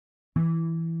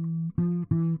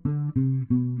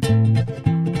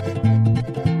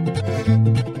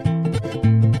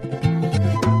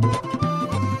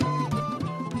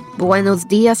Buenos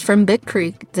dias from Big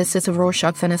Creek. This is a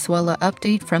Rorschach Venezuela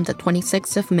update from the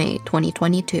 26th of May,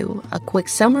 2022. A quick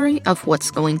summary of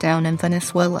what's going down in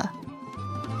Venezuela.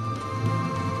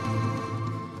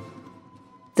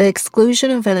 The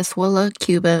exclusion of Venezuela,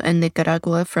 Cuba, and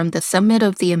Nicaragua from the Summit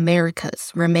of the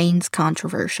Americas remains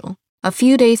controversial. A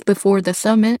few days before the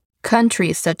summit,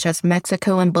 countries such as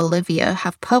Mexico and Bolivia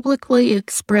have publicly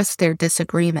expressed their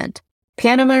disagreement.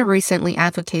 Panama recently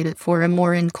advocated for a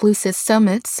more inclusive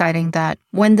summit, citing that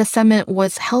when the summit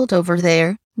was held over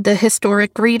there, the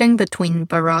historic greeting between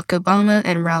Barack Obama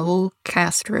and Raul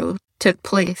Castro took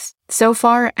place. So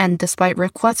far, and despite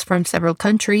requests from several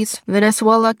countries,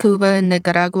 Venezuela, Cuba, and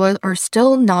Nicaragua are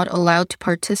still not allowed to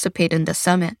participate in the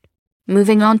summit.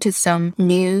 Moving on to some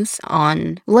news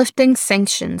on lifting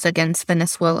sanctions against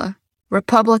Venezuela.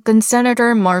 Republican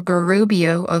Senator Marco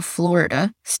Rubio of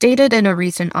Florida stated in a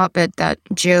recent op-ed that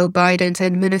Joe Biden's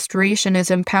administration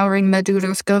is empowering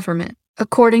Maduro's government.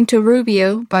 According to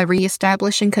Rubio, by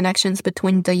reestablishing connections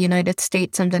between the United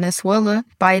States and Venezuela,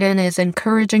 Biden is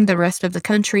encouraging the rest of the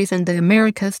countries in the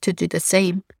Americas to do the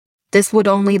same. This would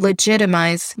only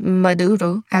legitimize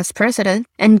Maduro as president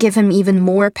and give him even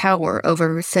more power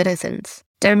over citizens.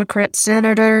 Democrat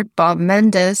Senator Bob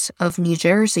Menendez of New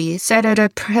Jersey said at a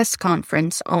press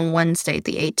conference on Wednesday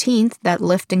the 18th that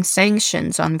lifting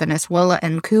sanctions on Venezuela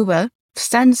and Cuba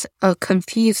sends a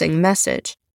confusing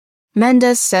message.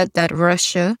 Menendez said that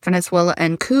Russia, Venezuela,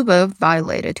 and Cuba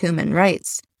violated human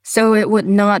rights, so it would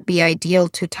not be ideal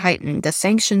to tighten the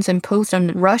sanctions imposed on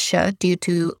Russia due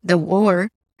to the war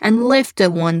and lift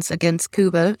the ones against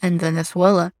Cuba and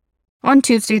Venezuela. On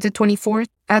Tuesday the 24th,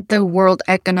 at the World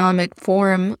Economic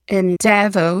Forum in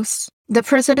Davos, the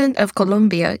president of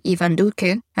Colombia, Iván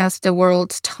Duque, asked the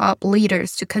world's top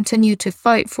leaders to continue to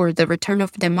fight for the return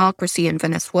of democracy in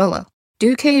Venezuela.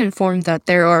 Duque informed that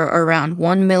there are around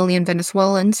 1 million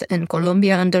Venezuelans in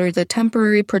Colombia under the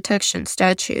Temporary Protection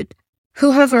Statute,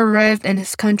 who have arrived in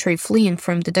his country fleeing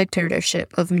from the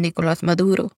dictatorship of Nicolás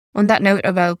Maduro. On that note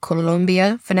about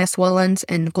Colombia, Venezuelans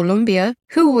in Colombia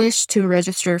who wish to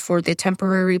register for the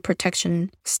Temporary Protection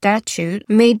Statute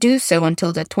may do so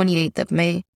until the 28th of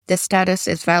May. The status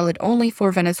is valid only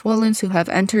for Venezuelans who have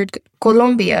entered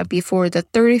Colombia before the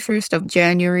 31st of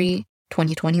January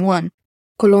 2021.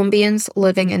 Colombians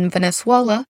living in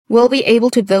Venezuela will be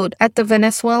able to vote at the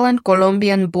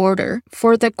Venezuelan-Colombian border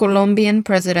for the Colombian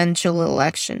presidential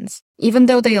elections. Even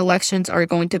though the elections are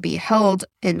going to be held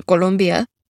in Colombia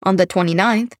on the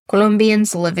 29th,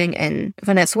 Colombians living in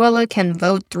Venezuela can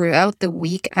vote throughout the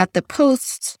week at the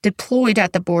posts deployed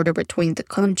at the border between the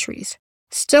countries.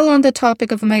 Still on the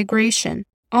topic of migration,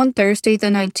 on Thursday the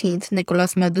 19th,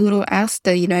 Nicolás Maduro asked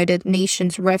the United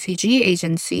Nations Refugee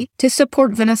Agency to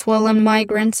support Venezuelan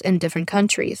migrants in different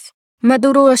countries.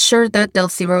 Maduro assured that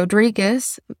Delcy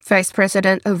Rodriguez, vice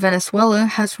president of Venezuela,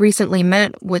 has recently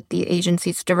met with the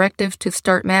agency's directive to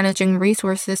start managing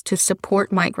resources to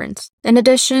support migrants. In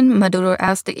addition, Maduro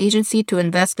asked the agency to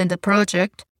invest in the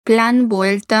project Plan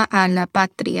Vuelta a la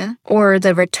Patria, or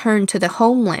the Return to the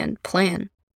Homeland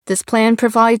plan. This plan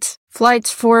provides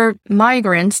flights for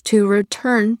migrants to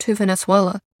return to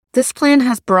Venezuela. This plan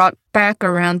has brought back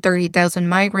around 30,000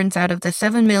 migrants out of the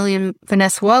 7 million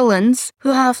Venezuelans who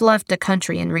have left the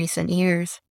country in recent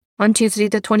years. On Tuesday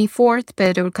the 24th,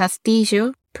 Pedro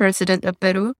Castillo, president of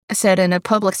Peru, said in a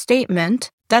public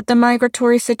statement that the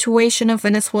migratory situation of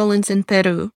Venezuelans in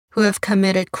Peru who have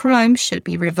committed crimes should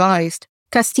be revised.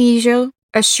 Castillo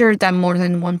assured that more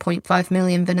than 1.5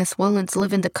 million Venezuelans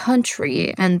live in the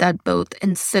country and that both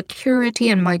insecurity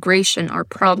and migration are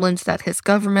problems that his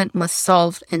government must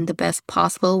solve in the best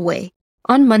possible way.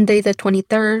 On Monday the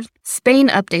 23rd, Spain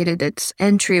updated its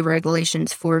entry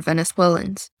regulations for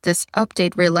Venezuelans. This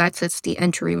update relaxes the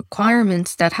entry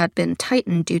requirements that had been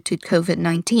tightened due to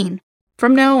COVID-19.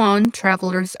 From now on,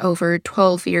 travelers over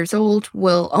 12 years old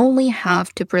will only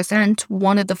have to present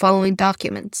one of the following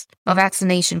documents: a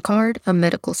vaccination card, a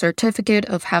medical certificate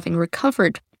of having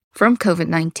recovered from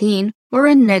COVID-19, or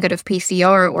a negative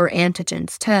PCR or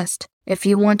antigens test. If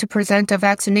you want to present a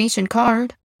vaccination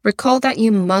card, recall that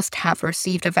you must have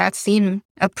received a vaccine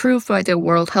approved by the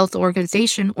World Health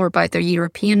Organization or by the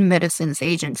European Medicines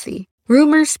Agency.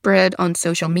 Rumors spread on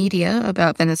social media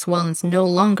about Venezuelans no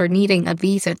longer needing a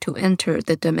visa to enter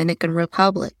the Dominican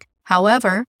Republic.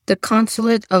 However, the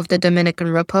consulate of the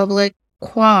Dominican Republic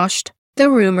quashed the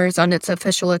rumors on its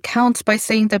official accounts by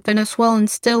saying that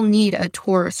Venezuelans still need a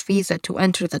tourist visa to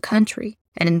enter the country.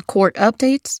 And in court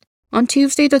updates, on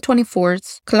Tuesday the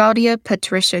 24th, Claudia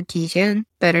Patricia Guillen,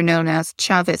 better known as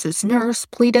Chavez's nurse,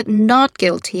 pleaded not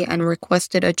guilty and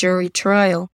requested a jury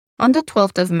trial. On the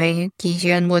 12th of May,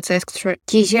 Guillen was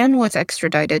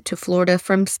extradited to Florida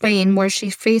from Spain, where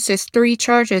she faces 3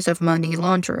 charges of money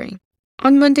laundering.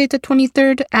 On Monday the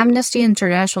 23rd, Amnesty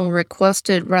International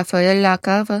requested Rafael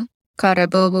Lacava,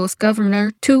 Carabobo's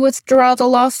governor, to withdraw the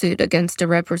lawsuit against the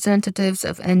representatives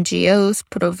of NGOs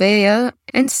Provea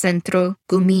and Centro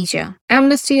Gumilla.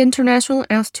 Amnesty International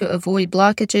asked to avoid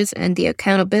blockages and the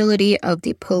accountability of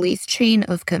the police chain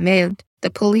of command. The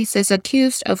police is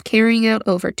accused of carrying out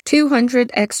over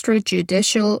 200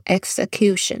 extrajudicial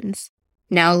executions.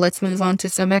 Now let's move on to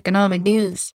some economic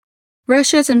news.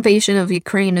 Russia's invasion of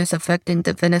Ukraine is affecting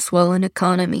the Venezuelan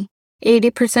economy.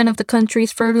 80% of the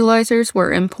country's fertilizers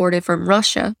were imported from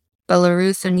Russia,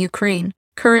 Belarus, and Ukraine.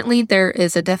 Currently, there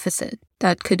is a deficit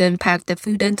that could impact the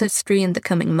food industry in the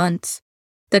coming months.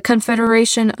 The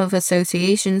Confederation of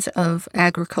Associations of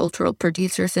Agricultural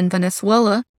Producers in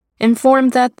Venezuela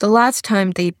informed that the last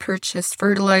time they purchased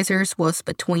fertilizers was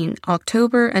between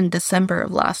October and December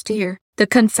of last year. The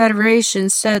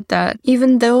Confederation said that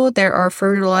even though there are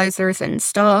fertilizers in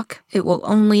stock, it will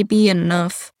only be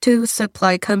enough to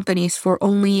supply companies for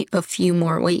only a few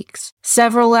more weeks.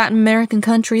 Several Latin American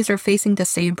countries are facing the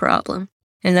same problem.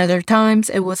 In other times,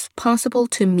 it was possible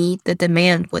to meet the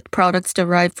demand with products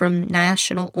derived from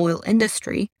national oil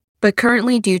industry, but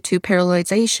currently due to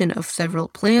paralyzation of several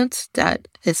plants, that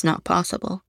is not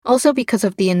possible. Also, because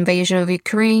of the invasion of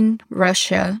Ukraine,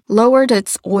 Russia lowered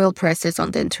its oil prices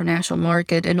on the international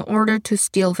market in order to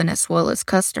steal Venezuela's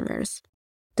customers.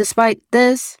 Despite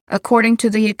this, according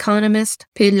to the economist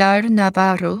Pilar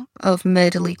Navarro of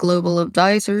Medley Global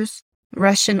Advisors,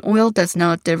 Russian oil does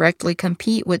not directly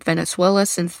compete with Venezuela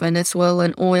since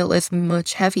Venezuelan oil is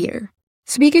much heavier.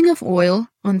 Speaking of oil,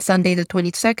 on Sunday the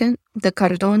 22nd, the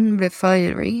Cardón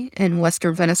refinery in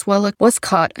western Venezuela was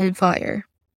caught on fire.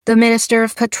 The Minister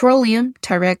of Petroleum,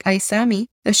 Tarek Aissami,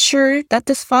 assured that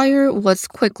this fire was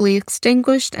quickly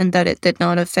extinguished and that it did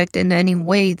not affect in any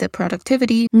way the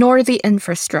productivity nor the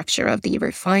infrastructure of the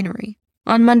refinery.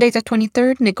 On Monday the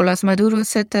 23rd, Nicolás Maduro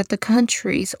said that the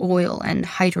country's oil and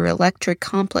hydroelectric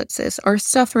complexes are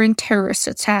suffering terrorist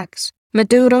attacks.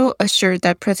 Maduro assured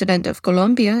that President of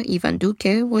Colombia, Iván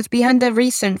Duque, was behind the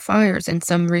recent fires in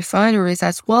some refineries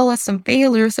as well as some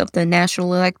failures of the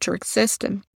national electric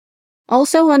system.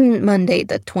 Also on Monday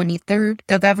the 23rd,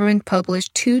 the government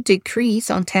published 2 decrees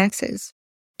on taxes.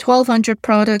 1,200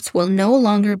 products will no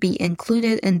longer be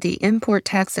included in the import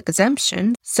tax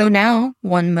exemption, so now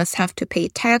one must have to pay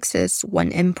taxes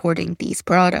when importing these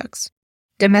products.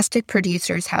 Domestic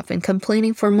producers have been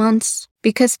complaining for months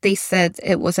because they said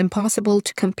it was impossible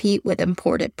to compete with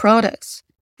imported products,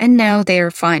 and now they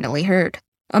are finally heard.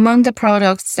 Among the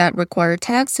products that require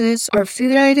taxes are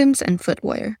food items and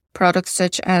footwear. Products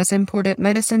such as imported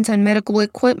medicines and medical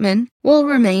equipment will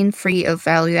remain free of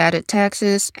value-added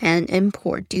taxes and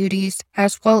import duties,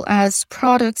 as well as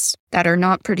products that are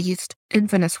not produced in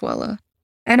Venezuela.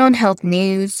 And on health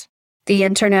news, the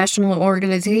international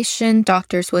organization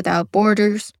Doctors Without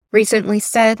Borders recently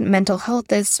said mental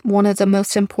health is one of the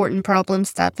most important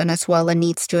problems that Venezuela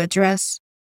needs to address.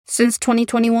 Since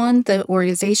 2021, the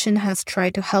organization has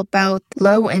tried to help out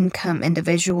low-income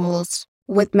individuals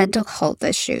with mental health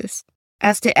issues,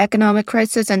 as the economic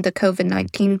crisis and the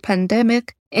COVID-19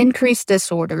 pandemic increased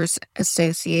disorders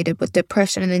associated with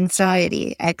depression and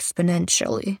anxiety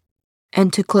exponentially.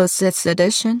 And to close this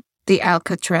edition, the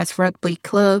Alcatraz Rugby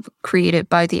Club, created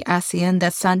by the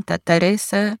Hacienda Santa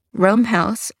Teresa Rum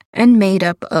House and made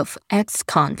up of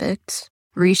ex-convicts,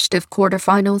 reached the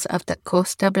quarterfinals of the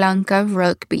Costa Blanca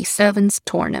Rugby Sevens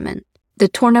tournament. The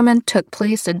tournament took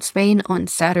place in Spain on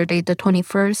Saturday the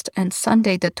 21st and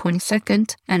Sunday the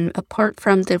 22nd, and apart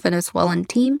from the Venezuelan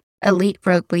team, elite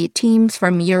rugby teams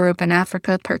from Europe and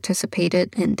Africa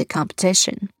participated in the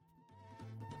competition.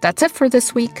 That's it for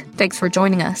this week. Thanks for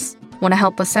joining us. Want to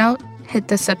help us out? Hit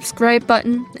the subscribe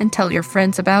button and tell your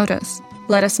friends about us.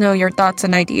 Let us know your thoughts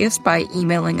and ideas by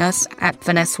emailing us at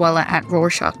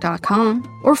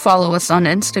venezuela@rorschach.com or follow us on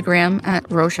Instagram at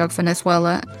Rorschach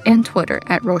Venezuela and Twitter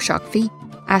at RorschachV.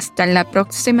 Hasta la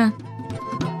próxima.